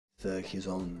his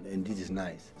own, and this is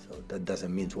nice. So that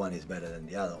doesn't mean one is better than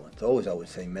the other one. So always I would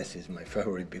say Messi is my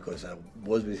favorite because I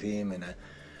was with him and I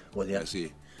was. I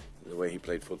see the way he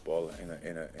played football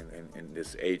in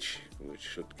this age, which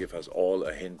should give us all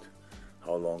a hint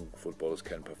how long footballers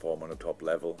can perform on a top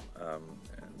level, and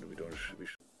we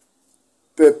should.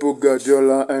 Pep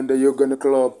Guardiola and the Jurgen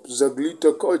Klopp, the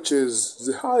glitter coaches,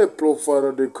 the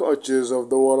high-profile coaches of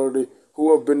the world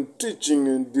who have been teaching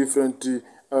in different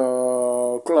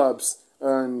clubs.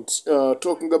 And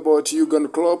talking about Jurgen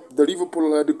Klopp, the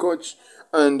Liverpool head coach,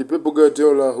 and Pep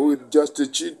Guardiola, who is just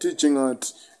teaching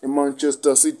at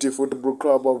Manchester City Football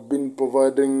Club, have been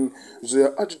providing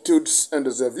their attitudes and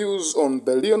their views on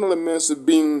the Lionel Messi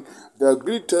being the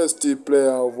greatest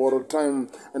player of all time.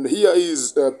 And here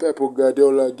is Pep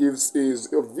Guardiola gives his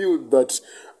view that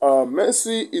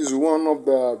Messi is one of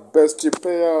the best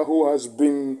player who has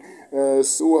been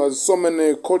who has so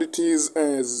many qualities,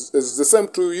 as the same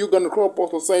to Jurgen Klopp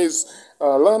also says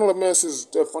Lionel Messi is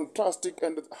fantastic,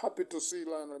 and happy to see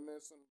Lionel Messi.